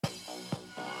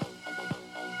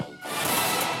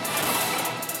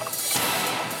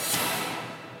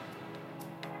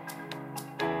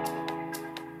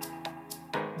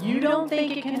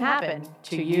think it can happen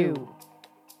to you.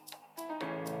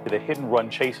 The hit-and-run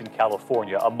chase in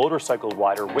California, a motorcycle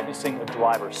rider witnessing a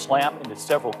driver slam into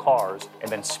several cars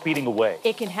and then speeding away.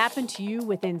 It can happen to you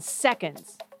within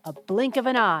seconds, a blink of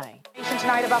an eye.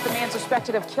 Tonight about the man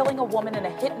suspected of killing a woman in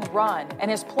a hit-and-run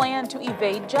and his plan to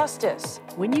evade justice.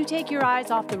 When you take your eyes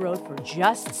off the road for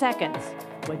just seconds,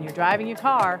 when you're driving your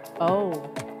car, oh,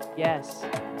 yes,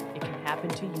 it can happen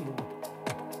to you.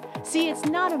 See, it's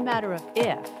not a matter of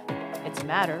if, it's a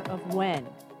matter of when.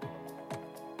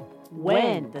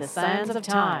 When the sands of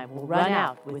time will run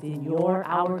out within your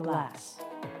hourglass.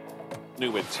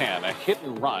 New at 10, a hit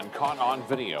and run caught on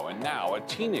video, and now a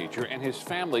teenager and his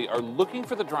family are looking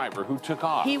for the driver who took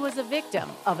off. He was a victim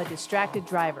of a distracted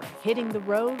driver hitting the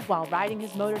road while riding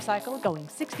his motorcycle going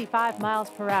 65 miles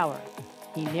per hour.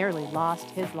 He nearly lost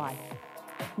his life.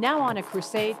 Now on a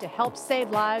crusade to help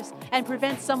save lives and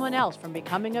prevent someone else from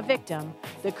becoming a victim,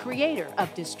 the creator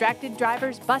of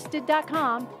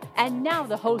DistractedDriversBusted.com and now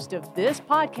the host of this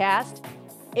podcast,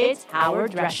 it's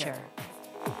Howard Drescher.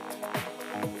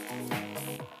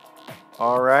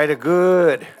 All right, a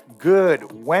good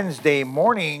Wednesday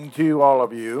morning to all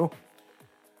of you.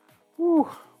 Whew,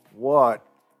 what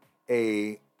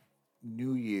a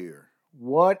new year.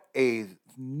 What a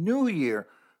new year.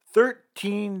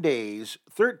 13 days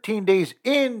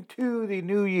into the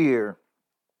new year.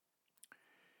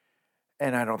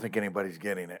 And I don't think anybody's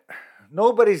getting it.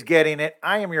 Nobody's getting it.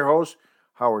 I am your host,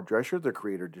 Howard Drescher, the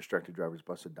creator of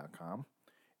DistractedDriversBusted.com.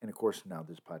 And of course, now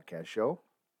this podcast show.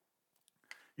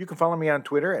 You can follow me on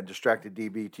Twitter at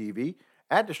DistractedDBTV,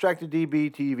 at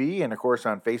DistractedDBTV, and of course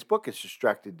on Facebook, it's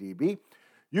DistractedDB.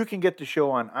 You can get the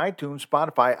show on iTunes,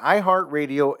 Spotify,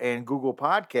 iHeartRadio, and Google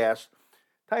Podcasts.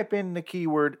 Type in the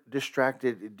keyword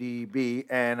DistractedDB,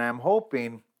 and I'm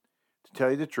hoping, to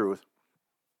tell you the truth,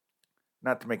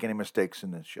 not to make any mistakes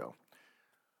in this show.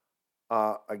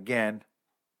 Again,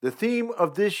 the theme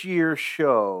of this year's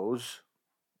shows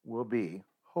will be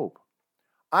hope.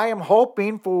 I am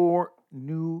hoping for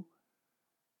new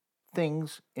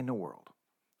things in the world.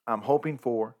 I'm hoping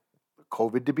for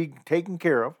COVID to be taken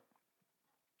care of.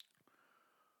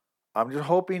 I'm just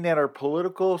hoping that our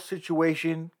political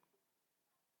situation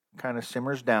kind of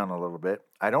simmers down a little bit.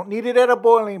 I don't need it at a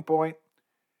boiling point.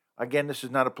 Again, this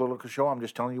is not a political show. I'm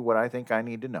just telling you what I think I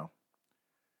need to know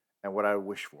and what I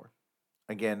wish for.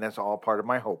 Again, that's all part of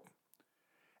my hope.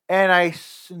 And I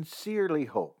sincerely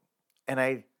hope, and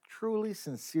I truly,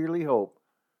 sincerely hope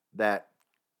that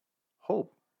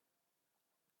hope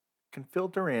can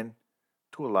filter in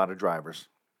to a lot of drivers.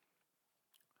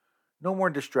 No more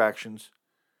distractions.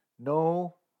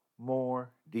 No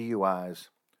more DUIs.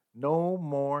 No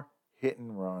more hit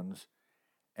and runs.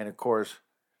 And of course,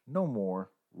 no more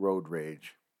road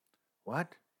rage.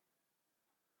 What?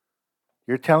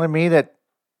 You're telling me that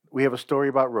we have a story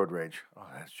about road rage? Oh,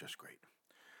 that's just great.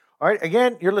 All right,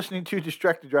 again, you're listening to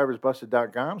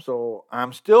DistractedDriversBusted.com, so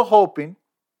I'm still hoping,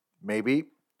 maybe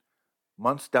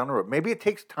months down the road, maybe it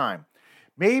takes time.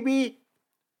 Maybe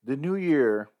the new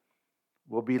year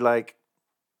will be like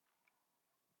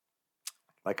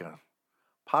a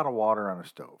pot of water on a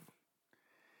stove.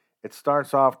 It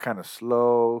starts off kind of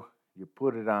slow. You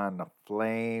put it on the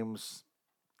flames.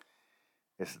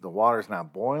 The water's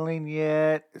not boiling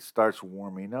yet. It starts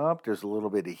warming up. There's a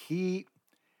little bit of heat.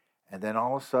 And then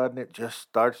all of a sudden, it just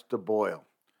starts to boil.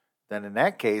 Then in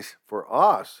that case, for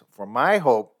us, for my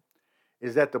hope,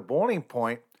 is that the boiling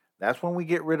point, that's when we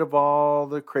get rid of all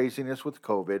the craziness with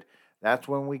COVID. That's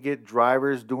when we get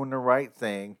drivers doing the right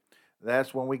thing.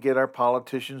 That's when we get our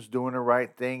politicians doing the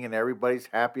right thing and everybody's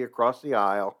happy across the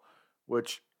aisle,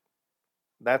 which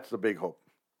that's the big hope.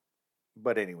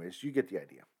 But anyways, you get the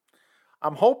idea.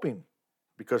 I'm hoping,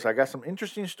 because I got some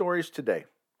interesting stories today.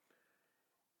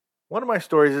 One of my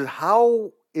stories is,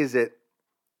 how is it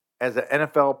as an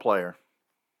NFL player,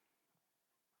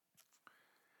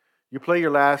 you play your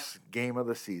last game of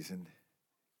the season,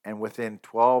 and within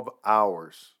 12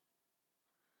 hours,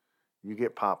 you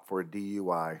get popped for a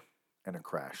DUI and a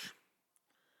crash.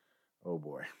 Oh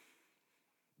boy.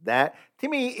 That, to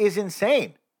me, is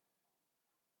insane.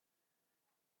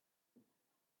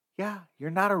 Yeah, you're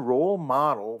not a role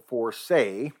model for,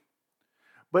 say,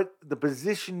 but the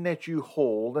position that you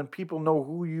hold, and people know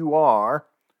who you are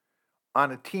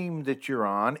on a team that you're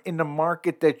on, in the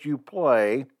market that you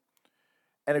play.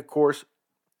 And of course,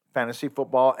 fantasy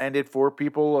football ended for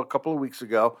people a couple of weeks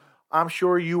ago. I'm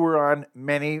sure you were on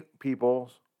many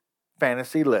people's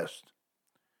fantasy list.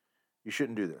 You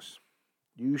shouldn't do this.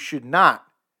 You should not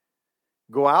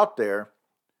go out there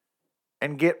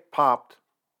and get popped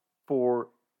for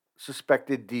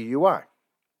suspected DUI.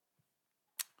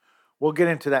 We'll get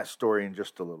into that story in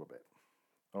just a little bit.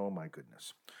 Oh, my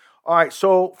goodness. All right,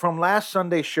 so from last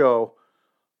Sunday's show,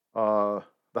 the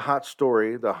hot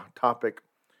story, the topic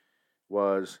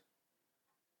was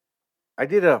I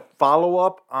did a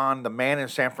follow-up on the man in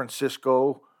San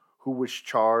Francisco who was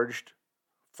charged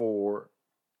for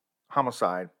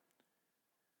homicide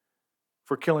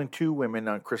for killing 2 women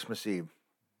on Christmas Eve.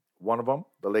 One of them,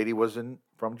 the lady was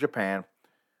from Japan,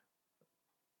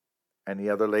 and the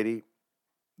other lady,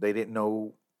 they didn't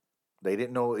know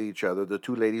each other. The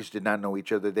 2 ladies did not know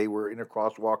each other. They were in a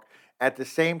crosswalk at the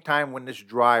same time when this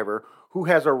driver, who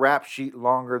has a rap sheet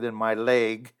longer than my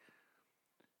leg,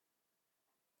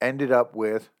 ended up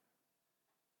with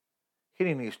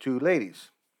hitting these 2 ladies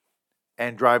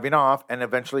and driving off and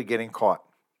eventually getting caught.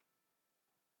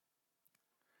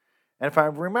 And if I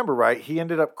remember right, he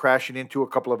ended up crashing into a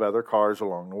couple of other cars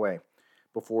along the way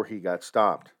before he got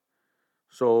stopped.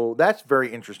 So that's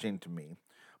very interesting to me.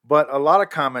 But a lot of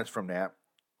comments from that,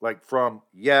 like from,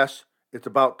 yes, it's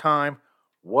about time,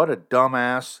 what a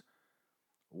dumbass,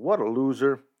 what a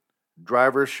loser,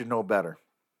 drivers should know better.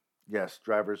 Yes,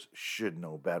 drivers should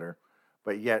know better.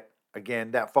 But yet,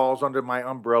 again, that falls under my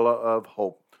umbrella of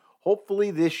hope. Hopefully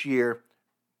this year,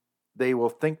 they will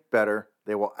think better,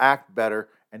 they will act better,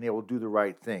 and they will do the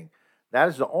right thing. That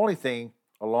is the only thing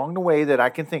along the way that I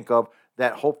can think of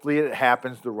that hopefully it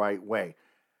happens the right way.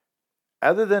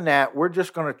 Other than that, we're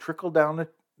just going to trickle down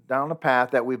the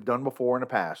path that we've done before in the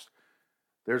past.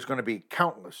 There's going to be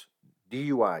countless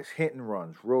DUIs, hit and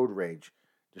runs, road rage,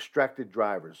 distracted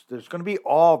drivers. There's going to be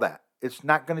all that. It's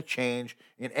not going to change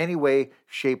in any way,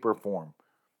 shape, or form.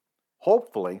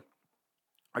 Hopefully,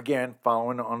 again,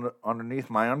 following underneath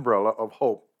my umbrella of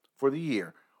hope for the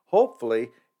year, hopefully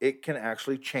it can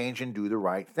actually change and do the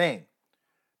right thing.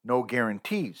 No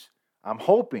guarantees. I'm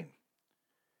hoping.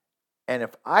 And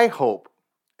if I hope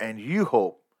and you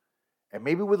hope, and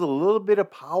maybe with a little bit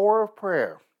of power of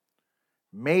prayer,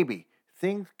 maybe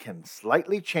things can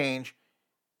slightly change,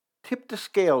 tip the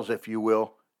scales, if you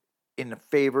will, in the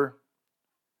favor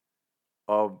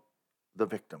of the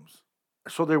victims.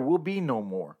 So there will be no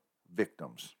more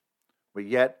victims. But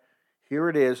yet, here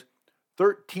it is,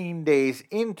 13 days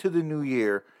into the new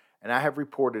year, and I have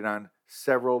reported on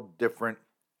several different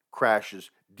crashes,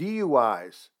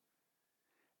 DUIs.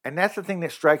 And that's the thing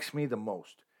that strikes me the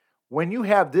most. When you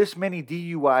have this many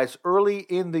DUIs early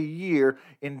in the year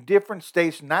in different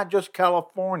states, not just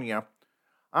California,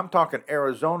 I'm talking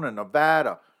Arizona,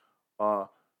 Nevada,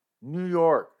 New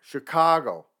York,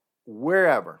 Chicago,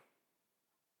 wherever.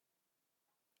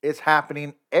 It's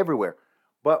happening everywhere.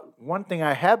 But one thing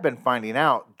I have been finding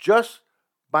out, just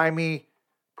by me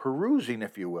perusing,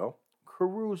 if you will,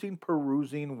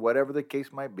 perusing, whatever the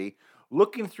case might be,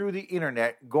 looking through the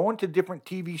internet, going to different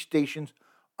TV stations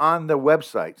on the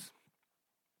websites,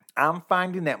 I'm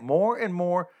finding that more and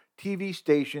more TV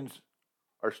stations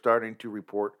are starting to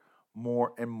report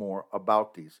more and more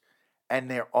about these.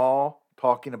 And they're all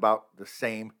talking about the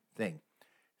same thing.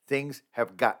 Things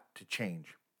have got to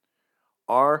change.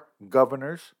 Our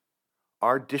governors,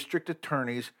 our district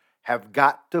attorneys have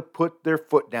got to put their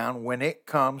foot down when it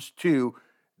comes to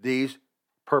these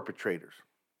perpetrators.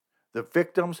 The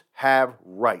victims have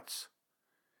rights.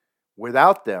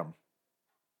 Without them,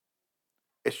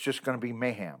 it's just going to be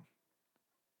mayhem.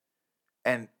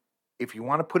 And if you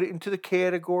want to put it into the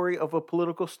category of a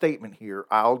political statement here,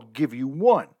 I'll give you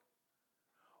one.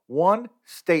 One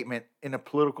statement in a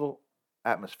political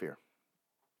atmosphere.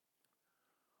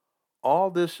 All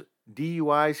this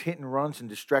DUIs, hit and runs, and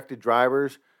distracted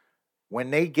drivers, when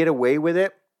they get away with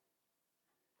it,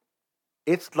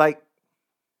 it's like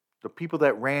the people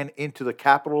that ran into the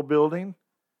Capitol building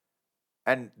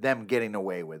and them getting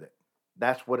away with it.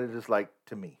 That's what it is like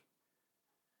to me.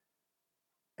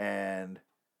 And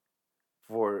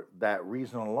for that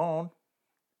reason alone,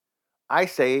 I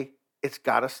say it's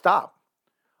got to stop.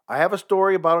 I have a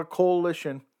story about a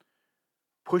coalition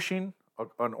pushing,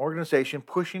 an organization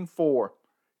pushing for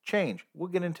change. We'll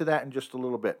get into that in just a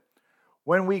little bit.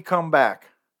 When we come back,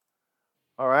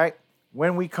 all right?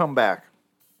 When we come back.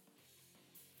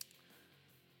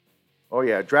 Oh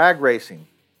yeah, drag racing.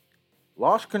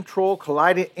 Lost control,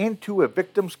 collided into a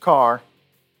victim's car.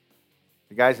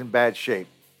 The guy's in bad shape.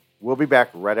 We'll be back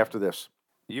right after this.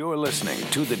 You're listening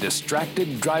to the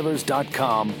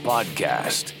DistractedDrivers.com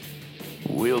podcast.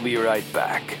 We'll be right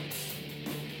back.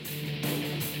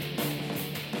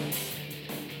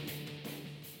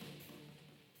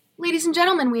 Ladies and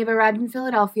gentlemen, we have arrived in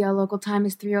Philadelphia. Local time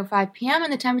is 3:05 p.m.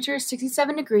 and the temperature is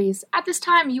 67 degrees. At this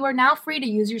time, you are now free to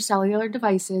use your cellular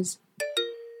devices.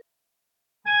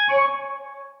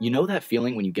 You know that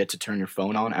feeling when you get to turn your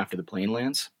phone on after the plane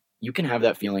lands? You can have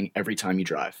that feeling every time you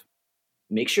drive.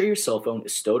 make sure your cell phone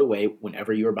is stowed away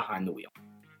whenever you are behind the wheel.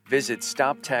 Visit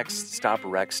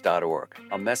StopTextStopWrecks.org.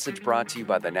 A message brought to you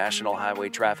by the National Highway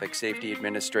Traffic Safety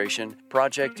Administration,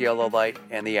 Project Yellow Light,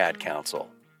 and the Ad Council.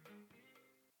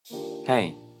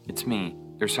 Hey, it's me,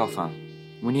 your cell phone.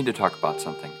 We need to talk about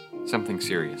something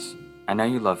serious. I know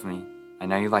you love me, I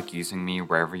know you like using me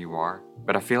wherever you are,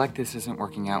 but I feel like this isn't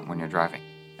working out when you're driving.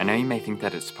 I know you may think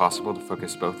that it's possible to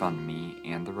focus both on me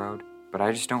and the road, but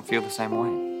I just don't feel the same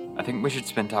way. I think we should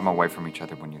spend time away from each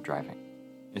other when you're driving.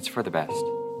 It's for the best.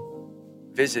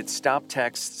 Visit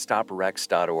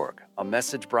StopTextStopWrecks.org. A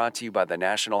message brought to you by the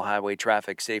National Highway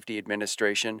Traffic Safety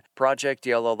Administration, Project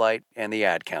Yellow Light, and the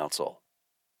Ad Council.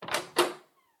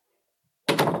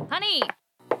 Honey!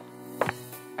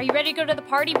 Are you ready to go to the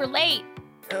party? We're late.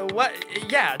 What?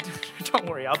 Yeah, don't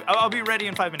worry. I'll be ready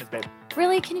in 5 minutes, babe.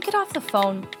 Really? Can you get off the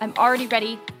phone? I'm already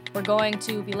ready. We're going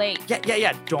to be late.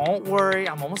 Yeah. Don't worry.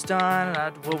 I'm almost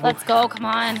done. Let's go. Come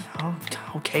on. Oh,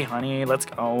 okay, honey. Let's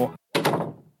go.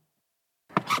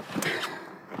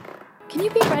 Can you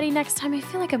be ready next time? I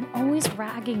feel like I'm always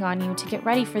ragging on you to get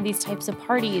ready for these types of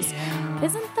parties. Yeah.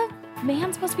 Isn't the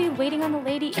man supposed to be waiting on the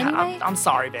lady anyway? I'm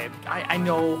sorry, babe. I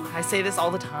know I say this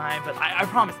all the time, but I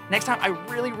promise. Next time, I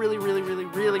really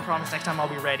promise next time I'll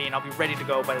be ready, and I'll be ready to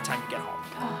go by the time you get home.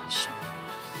 Gosh.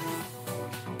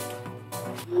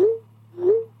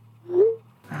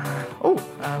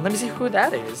 Let me see who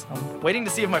that is. I'm waiting to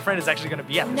see if my friend is actually going to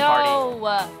be at this party.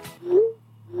 No!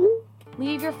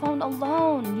 Leave your phone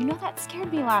alone. You know that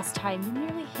scared me last time. You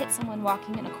nearly hit someone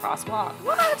walking in a crosswalk.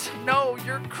 What? No,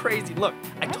 you're crazy. Look,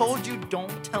 I told you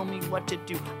don't tell me what to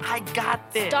do. I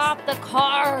got this. Stop the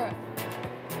car.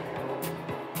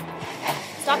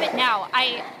 Stop it now.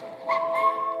 I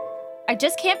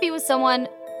just can't be with someone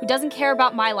who doesn't care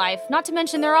about my life, not to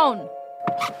mention their own.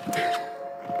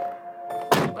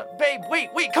 Babe,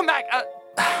 wait, come back.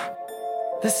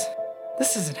 This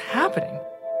isn't happening,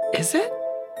 is it?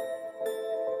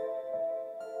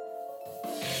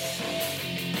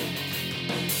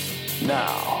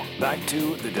 Now, back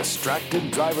to the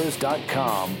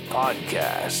DistractedDrivers.com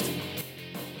podcast.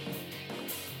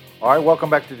 All right, welcome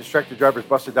back to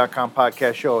DistractedDriversBusted.com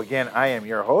podcast show. Again, I am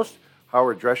your host,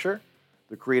 Howard Drescher,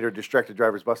 the creator of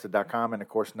DistractedDriversBusted.com, and of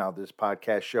course now this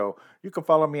podcast show. You can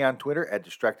follow me on Twitter at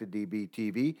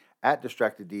DistractedDBTV, at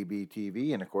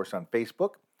DistractedDBTV, and of course on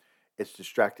Facebook, it's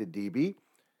DistractedDB.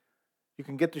 You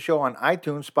can get the show on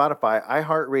iTunes, Spotify,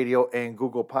 iHeartRadio, and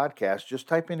Google Podcasts. Just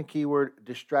type in the keyword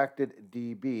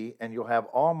DistractedDB, and you'll have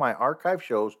all my archive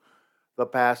shows the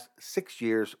past 6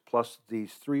 years, plus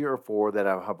these 3 or 4 that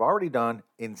I have already done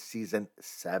in Season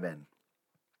 7.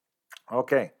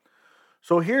 Okay,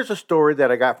 so here's a story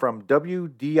that I got from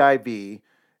WDIV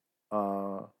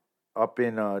up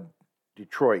in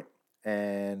Detroit.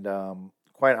 And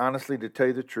quite honestly, to tell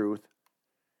you the truth,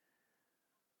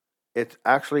 it's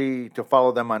actually, to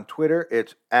follow them on Twitter,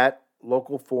 it's at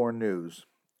Local4News.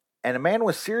 And a man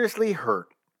was seriously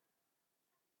hurt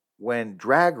when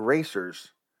drag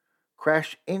racers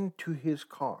crashed into his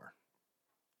car.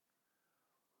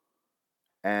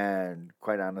 And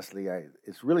quite honestly,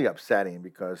 it's really upsetting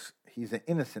because he's an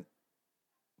innocent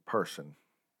person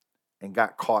and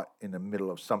got caught in the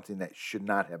middle of something that should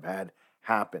not have had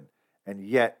happen. And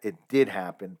yet it did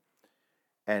happen.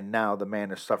 And now the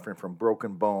man is suffering from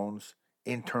broken bones,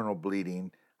 internal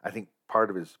bleeding. I think part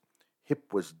of his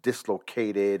hip was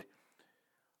dislocated,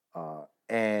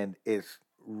 and it's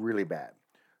really bad.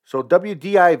 So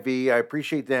WDIV, I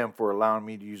appreciate them for allowing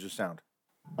me to use the sound.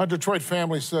 A Detroit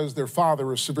family says their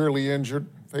father is severely injured,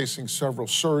 facing several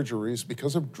surgeries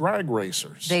because of drag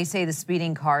racers. They say the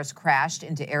speeding cars crashed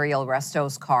into Ariel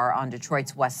Resto's car on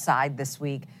Detroit's west side this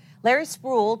week. Larry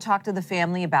Spruill talked to the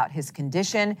family about his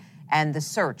condition and the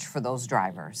search for those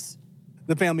drivers.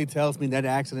 The family tells me that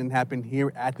accident happened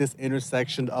here at this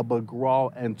intersection of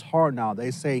McGraw and Tarnow. They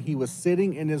say he was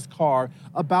sitting in his car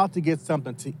about to get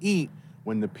something to eat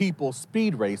when the people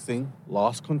speed racing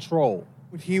lost control.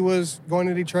 He was going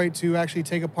to Detroit to actually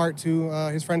take a part to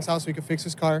his friend's house so he could fix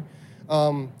his car.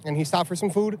 And he stopped for some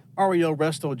food. Ariel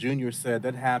Resto Jr. said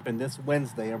that happened this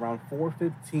Wednesday around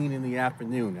 4:15 in the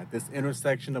afternoon at this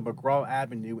intersection of McGraw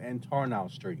Avenue and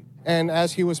Tarnow Street. And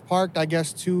as he was parked, I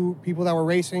guess 2 people that were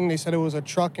racing, they said it was a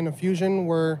truck and a Fusion,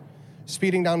 were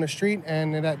speeding down the street,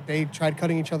 and that they tried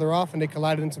cutting each other off, and they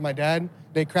collided into my dad.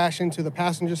 They crashed into the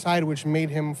passenger side, which made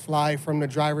him fly from the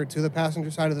driver to the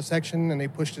passenger side of the section, and they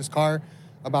pushed his car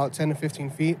about 10 to 15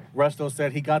 feet. Resto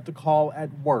said he got the call at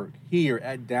work here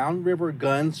at Downriver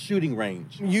Guns shooting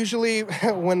range. Usually,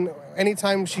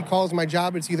 anytime she calls my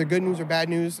job, it's either good news or bad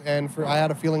news, and I had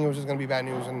a feeling it was just going to be bad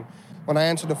news. And When I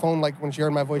answered the phone, like when she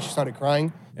heard my voice, she started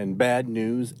crying. And bad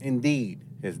news indeed.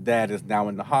 His dad is now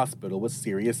in the hospital with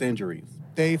serious injuries.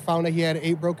 They found that he had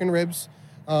 8 broken ribs.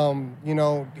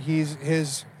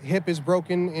 His hip is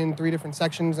broken in 3 different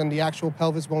sections, and the actual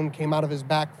pelvis bone came out of his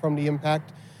back from the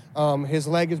impact. His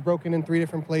leg is broken in 3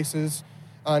 different places,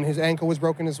 and his ankle was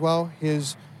broken as well.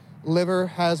 His liver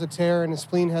has a tear, and his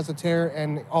spleen has a tear,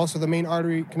 and also the main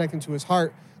artery connecting to his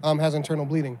heart has internal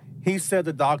bleeding. He said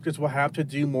the doctors will have to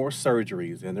do more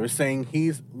surgeries, and they're saying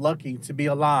he's lucky to be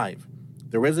alive.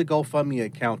 There is a GoFundMe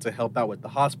account to help out with the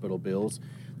hospital bills.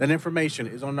 That information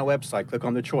is on our website. Click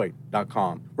on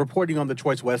Detroit.com. Reporting on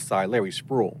Detroit's West Side, Larry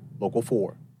Spruill, Local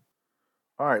 4.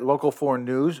 All right, Local 4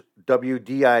 News,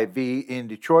 WDIV in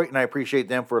Detroit, and I appreciate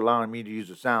them for allowing me to use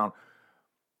the sound.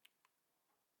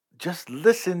 Just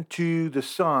listen to the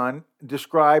son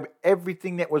describe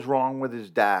everything that was wrong with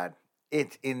his dad.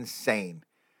 It's insane.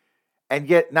 And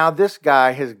yet now this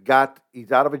guy he's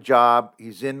out of a job.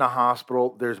 He's in the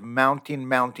hospital. There's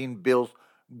mounting bills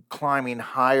climbing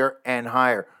higher and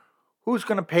higher. Who's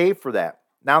going to pay for that?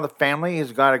 Now the family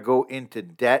has got to go into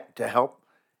debt to help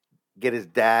get his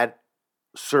dad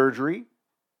surgery,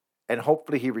 and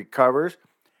hopefully he recovers.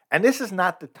 And this is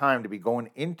not the time to be going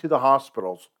into the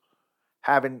hospitals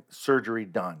having surgery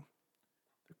done.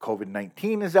 The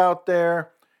COVID-19 is out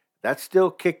there. That's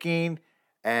still kicking.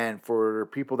 And for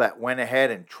people that went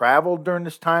ahead and traveled during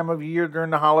this time of year,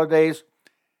 during the holidays,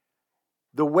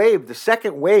 the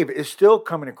second wave is still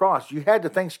coming across. You had the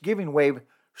Thanksgiving wave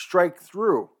strike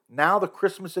through. Now the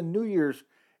Christmas and New Year's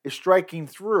is striking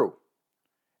through.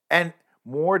 And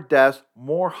more deaths,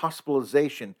 more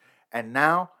hospitalization. And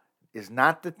now is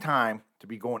not the time to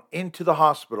be going into the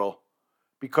hospital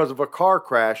because of a car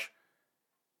crash.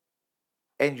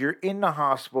 And you're in the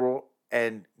hospital,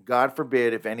 and God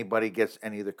forbid if anybody gets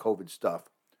any of the COVID stuff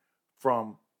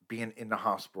from being in the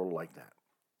hospital like that.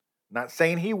 Not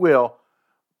saying he will,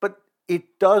 but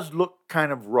it does look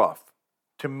kind of rough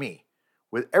to me.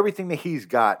 With everything that he's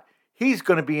got, he's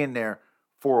going to be in there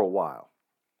for a while.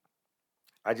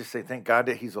 I just say thank God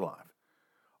that he's alive.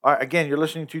 All right, again, you're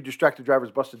listening to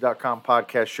DistractedDriversBusted.com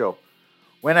podcast show.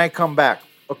 When I come back,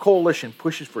 a coalition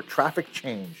pushes for traffic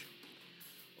change.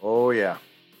 Oh, yeah.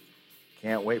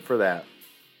 Can't wait for that.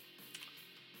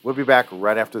 We'll be back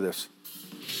right after this.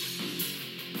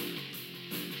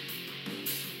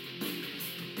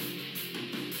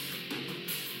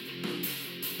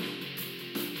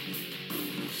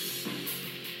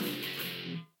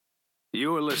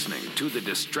 You're listening to the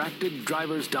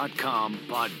DistractedDrivers.com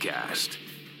podcast.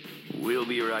 We'll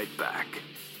be right back.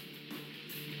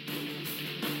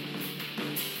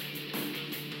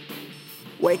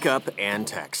 Wake up and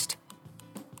text.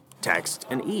 Text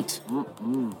and eat.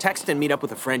 Text and meet up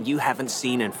with a friend you haven't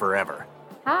seen in forever.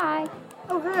 Hi.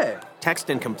 Oh, hey. Text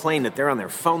and complain that they're on their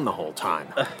phone the whole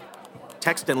time.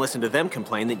 Text and listen to them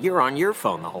complain that you're on your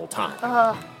phone the whole time.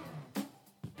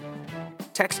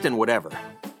 Text and whatever.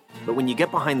 But when you get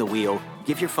behind the wheel,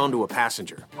 give your phone to a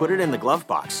passenger. Put it in the glove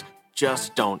box.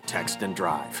 Just don't text and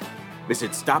drive. Visit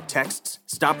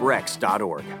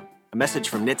StopTextsStopWrecks.org. A message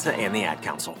from NHTSA and the Ad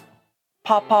Council.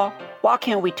 Papa, why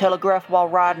can't we telegraph while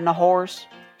riding a horse?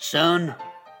 Son,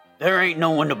 there ain't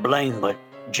no one to blame but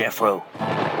Jeffro.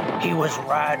 He was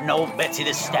riding old Betsy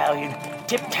the Stallion,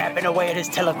 tip-tapping away at his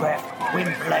telegraph,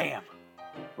 when blam,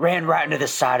 ran right into the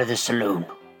side of the saloon.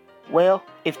 Well,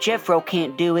 if Jeffro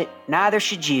can't do it, neither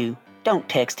should you. Don't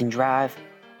text and drive.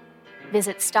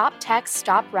 Visit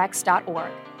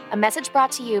StopTextsStopWrecks.org. A message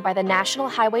brought to you by the National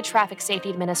Highway Traffic Safety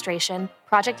Administration,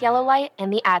 Project Yellow Light,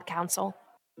 and the Ad Council.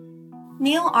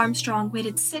 Neil Armstrong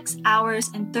waited 6 hours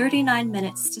and 39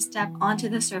 minutes to step onto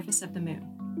the surface of the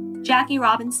moon. Jackie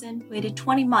Robinson waited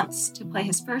 20 months to play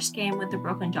his first game with the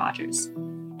Brooklyn Dodgers.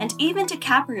 And even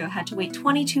DiCaprio had to wait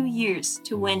 22 years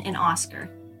to win an Oscar.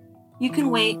 You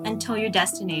can wait until your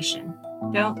destination.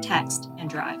 Don't text and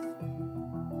drive.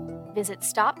 Visit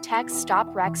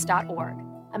StopTextsStopWrecks.org.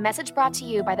 A message brought to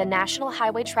you by the National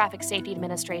Highway Traffic Safety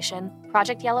Administration,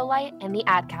 Project Yellow Light, and the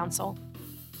Ad Council.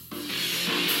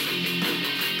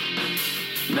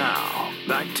 Now,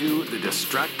 back to the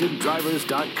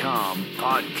DistractedDrivers.com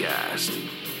podcast.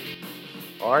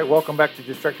 All right, welcome back to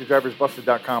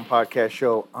DistractedDriversBusted.com podcast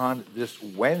show on this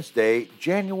Wednesday,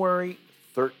 January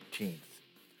 13th.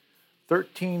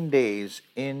 13 days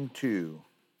into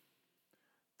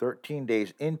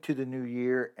the new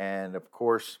year, and of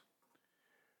course,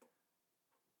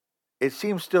 it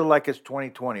seems still like it's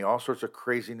 2020. All sorts of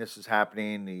craziness is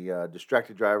happening. The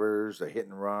distracted drivers, the hit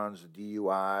and runs, the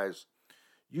DUIs,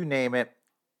 you name it,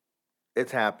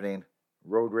 it's happening.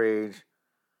 Road rage,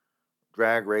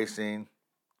 drag racing,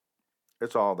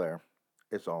 it's all there.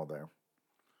 It's all there.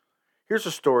 Here's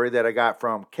a story that I got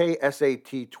from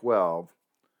KSAT 12,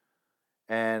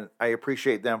 and I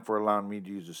appreciate them for allowing me to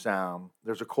use the sound.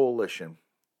 There's a coalition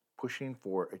pushing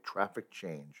for a traffic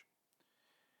change.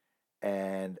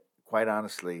 And quite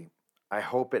honestly, I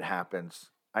hope it happens.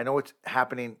 I know it's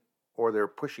happening, or they're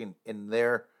pushing in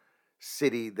their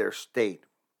city, their state.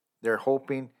 They're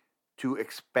hoping to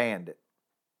expand it.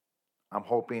 I'm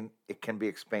hoping it can be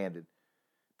expanded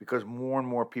because more and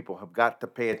more people have got to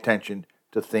pay attention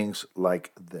to things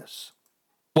like this.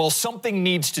 Well, something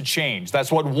needs to change.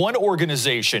 That's what one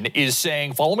organization is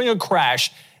saying following a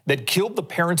crash that killed the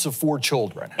parents of 4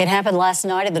 children. It happened last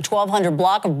night at the 1200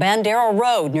 block of Bandera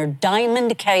Road near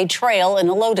Diamond K Trail in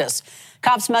Helotes.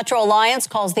 Cops Metro Alliance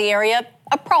calls the area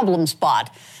a problem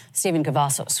spot. Stephen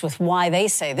Cavazos with why they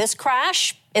say this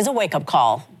crash is a wake-up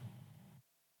call.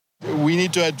 We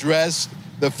need to address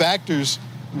the factors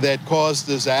that caused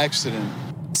this accident.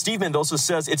 Steve Mendoza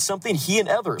says it's something he and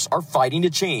others are fighting to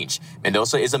change.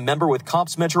 Mendoza is a member with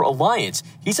Cops Metro Alliance.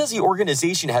 He says the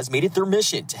organization has made it their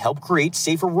mission to help create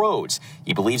safer roads.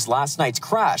 He believes last night's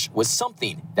crash was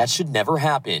something that should never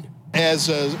happen. As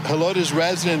a Helotes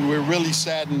resident, we're really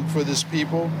saddened for this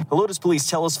people. Helotes police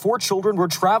tell us 4 children were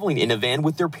traveling in a van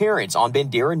with their parents on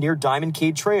Bandera near Diamond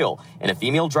Cave Trail, and a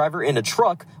female driver in a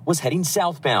truck was heading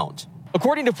southbound.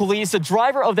 According to police, the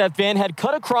driver of that van had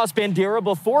cut across Bandera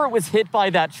before it was hit by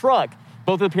that truck.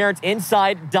 Both of the parents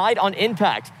inside died on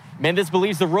impact. Mendes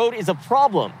believes the road is a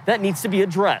problem that needs to be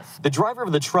addressed. The driver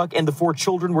of the truck and the 4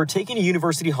 children were taken to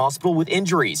University Hospital with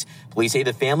injuries. Police say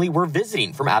the family were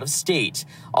visiting from out of state.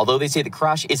 Although they say the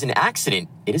crash is an accident,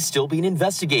 it is still being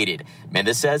investigated.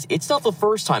 Mendes says it's not the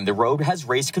first time the road has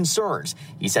raised concerns.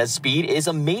 He says speed is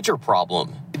a major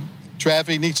problem.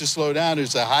 Traffic needs to slow down.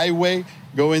 There's a highway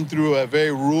going through a very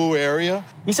rural area.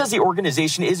 He says the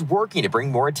organization is working to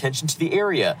bring more attention to the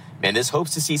area. Mendes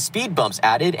hopes to see speed bumps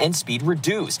added and speed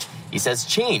reduced. He says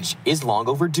change is long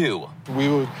overdue. We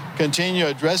will continue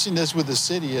addressing this with the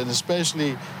city and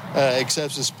especially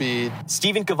excessive speed.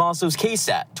 Stephen Cavazos,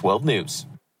 KSAT 12 News.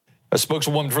 A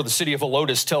spokeswoman for the city of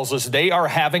Helotes tells us they are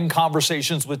having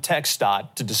conversations with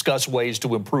TxDOT to discuss ways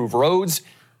to improve roads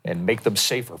and make them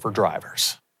safer for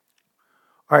drivers.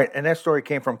 All right, and that story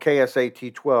came from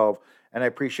KSAT 12, and I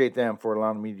appreciate them for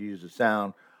allowing me to use the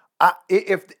sound.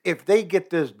 If they get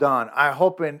this done, I'm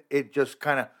hoping it just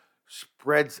kind of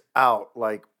spreads out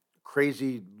like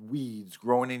crazy weeds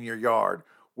growing in your yard,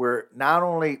 where not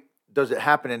only does it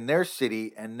happen in their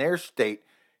city and their state,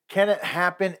 can it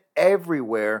happen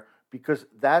everywhere? Because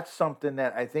that's something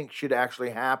that I think should actually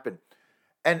happen.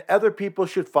 And other people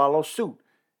should follow suit.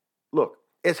 Look,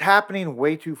 it's happening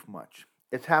way too much.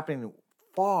 It's happening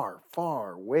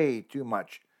far, way too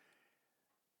much.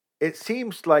 It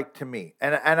seems like to me,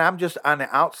 and I'm just on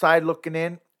the outside looking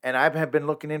in, and I have been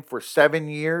looking in for 7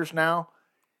 years now.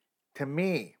 To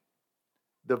me,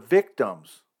 the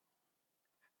victims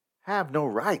have no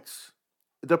rights.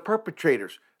 The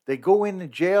perpetrators, they go into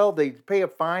jail, they pay a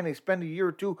fine, they spend a year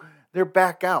or two, they're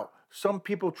back out. Some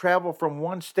people travel from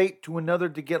one state to another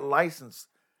to get licensed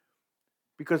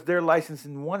because their license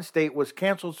in one state was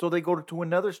canceled, so they go to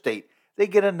another state. They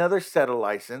get another set of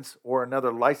license, or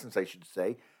another license, I should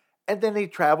say, and then they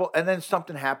travel, and then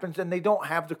something happens, and they don't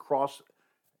have the cross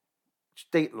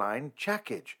state line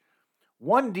checkage.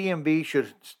 One DMV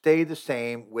should stay the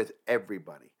same with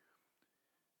everybody.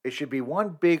 It should be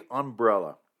one big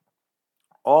umbrella.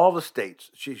 All the states,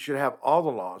 she should have all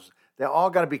the laws. They all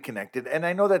got to be connected. And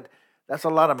I know that that's a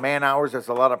lot of man hours, that's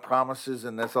a lot of promises,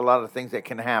 and that's a lot of things that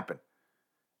can happen.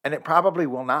 And it probably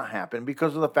will not happen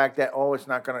because of the fact that,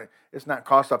 it's not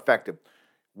cost effective.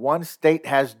 One state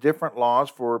has different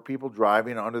laws for people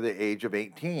driving under the age of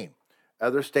 18.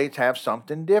 Other states have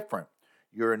something different.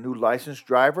 You're a new licensed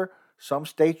driver. Some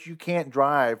states you can't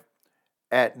drive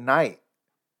at night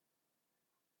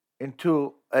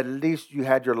until at least you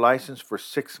had your license for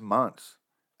 6 months.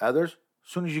 Others,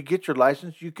 as soon as you get your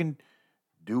license, you can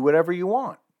do whatever you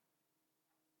want.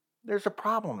 There's a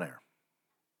problem there.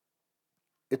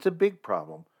 It's a big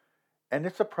problem, and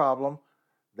it's a problem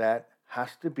that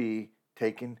has to be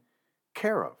taken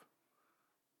care of.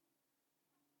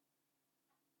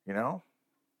 You know?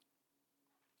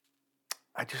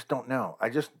 I just don't know. I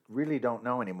just really don't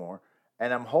know anymore.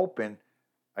 And I'm hoping,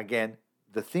 again,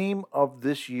 the theme of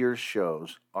this year's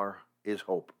shows is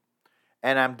hope.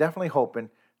 And I'm definitely hoping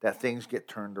that things get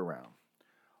turned around.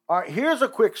 All right, here's a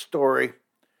quick story.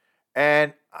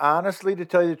 And honestly, to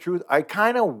tell you the truth, I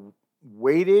kind of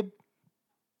waited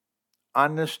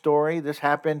on this story. This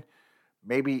happened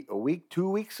maybe a week, 2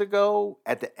 weeks ago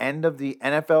at the end of the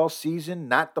NFL season,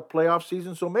 not the playoff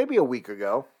season, so maybe a week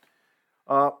ago.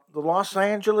 The the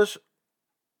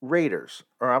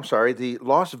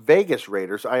Las Vegas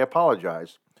Raiders, I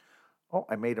apologize. Oh,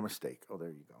 I made a mistake. Oh, there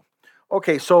you go.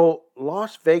 Okay, so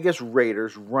Las Vegas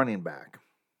Raiders running back.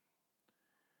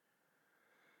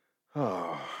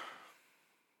 Oh,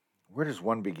 where does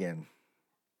one begin?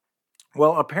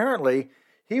 Well, apparently,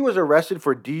 he was arrested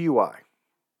for DUI,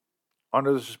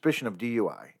 under the suspicion of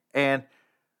DUI, and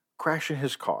crashing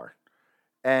his car.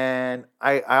 And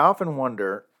I often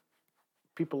wonder,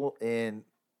 people in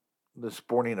the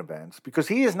sporting events, because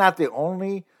he is not the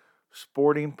only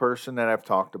sporting person that I've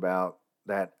talked about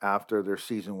that after their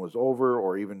season was over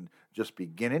or even just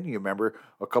beginning. You remember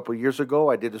a couple years ago,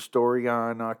 I did a story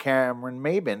on Cameron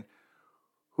Maben,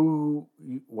 who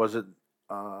was an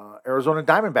Arizona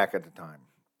Diamondback at the time.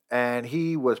 And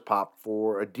he was popped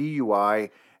for a DUI,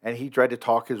 and he tried to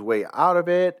talk his way out of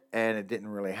it, and it didn't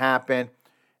really happen.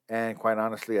 And quite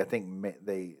honestly, I think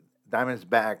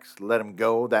Diamondbacks let him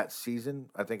go that season.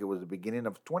 I think it was the beginning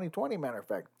of 2020, matter of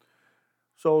fact.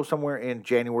 So somewhere in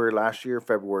January last year,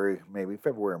 February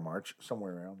or March,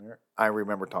 somewhere around there. I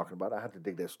remember talking about it. I had to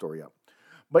dig that story up.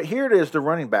 But here it is, the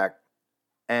running back.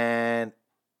 And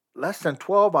less than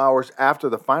 12 hours after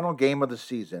the final game of the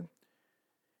season.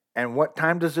 And what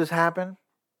time does this happen?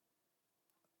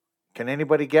 Can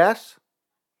anybody guess?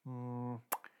 No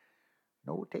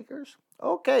takers?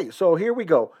 Okay, so here we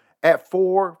go. At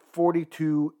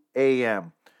 4:42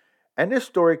 a.m. And this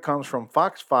story comes from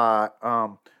Fox 5.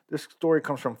 This story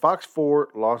comes from Fox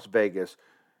 4 Las Vegas.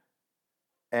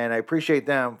 And I appreciate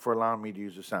them for allowing me to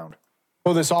use the sound.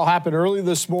 Well, this all happened early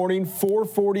this morning,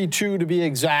 4:42 to be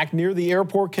exact, near the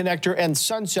airport connector and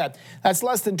Sunset. That's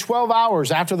less than 12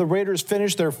 hours after the Raiders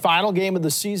finished their final game of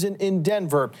the season in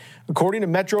Denver. According to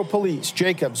Metro Police,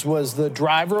 Jacobs was the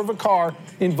driver of a car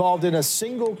involved in a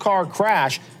single-car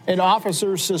crash, and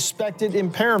officers suspected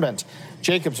impairment.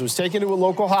 Jacobs was taken to a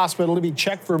local hospital to be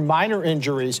checked for minor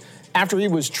injuries. After he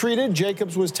was treated,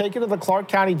 Jacobs was taken to the Clark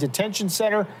County Detention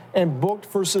Center and booked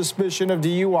for suspicion of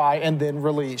DUI and then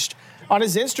released. On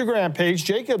his Instagram page,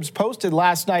 Jacobs posted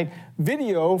last night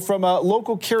video from a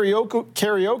local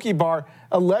karaoke bar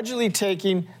allegedly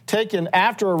taken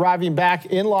after arriving back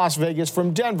in Las Vegas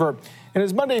from Denver. In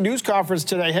his Monday news conference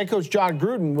today, head coach John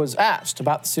Gruden was asked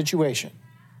about the situation.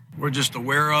 We're just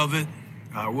aware of it.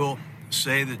 I will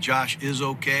say that Josh is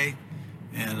okay,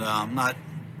 and I'm not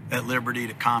at liberty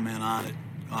to comment on it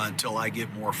until I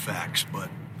get more facts. But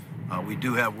we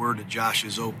do have word that Josh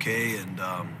is okay, and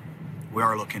we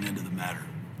are looking into the matter.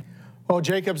 Well,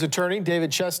 Jacobs' attorney,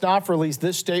 David Chesnoff, released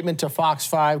this statement to Fox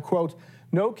 5, quote,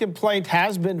 "No complaint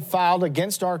has been filed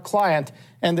against our client,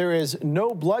 and there is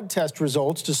no blood test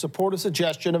results to support a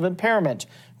suggestion of impairment.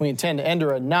 We intend to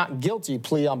enter a not guilty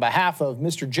plea on behalf of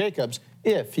Mr. Jacobs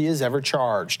if he is ever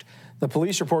charged." The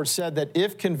police report said that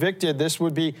if convicted, this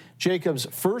would be Jacobs'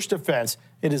 first offense.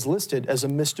 It is listed as a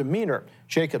misdemeanor.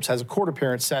 Jacobs has a court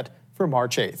appearance set for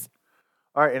March 8th.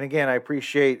 All right, and again, I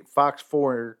appreciate Fox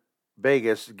 4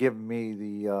 Vegas giving me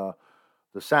the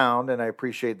sound, and I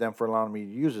appreciate them for allowing me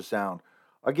to use the sound.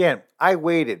 Again, I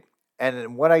waited,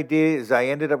 and what I did is I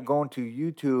ended up going to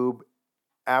YouTube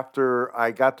after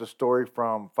I got the story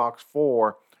from Fox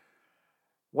 4.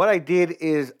 What I did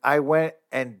is I went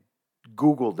and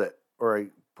Googled it, or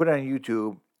I put it on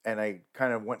YouTube, and I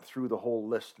kind of went through the whole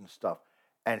list and stuff.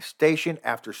 And station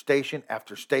after station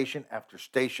after station after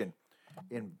station,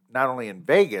 not only in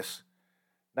Vegas,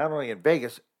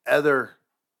 other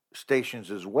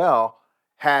stations as well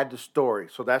had the story.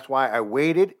 So that's why I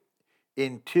waited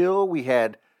until we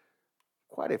had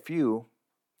quite a few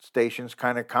stations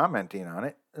kind of commenting on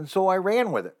it. And so I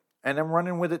ran with it, and I'm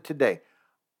running with it today.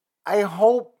 I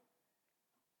hope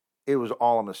it was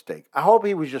all a mistake. I hope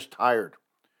he was just tired,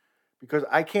 because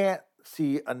I can't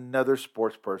see another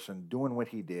sports person doing what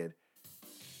he did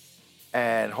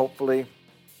and hopefully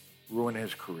ruin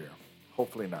his career.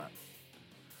 Hopefully not.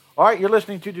 All right, you're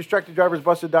listening to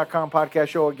DistractedDriversBusted.com podcast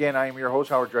show. Again, I am your host,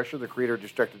 Howard Drescher, the creator of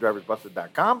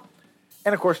DistractedDriversBusted.com.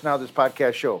 And, of course, now this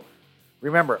podcast show.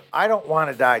 Remember, I don't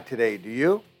want to die today, do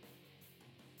you?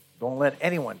 Don't let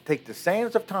anyone take the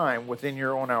sands of time within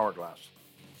your own hourglass.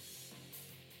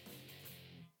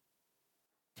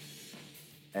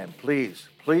 And please,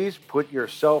 please put your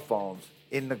cell phones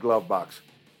in the glove box.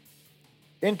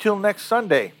 Until next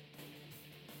Sunday,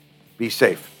 be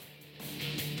safe.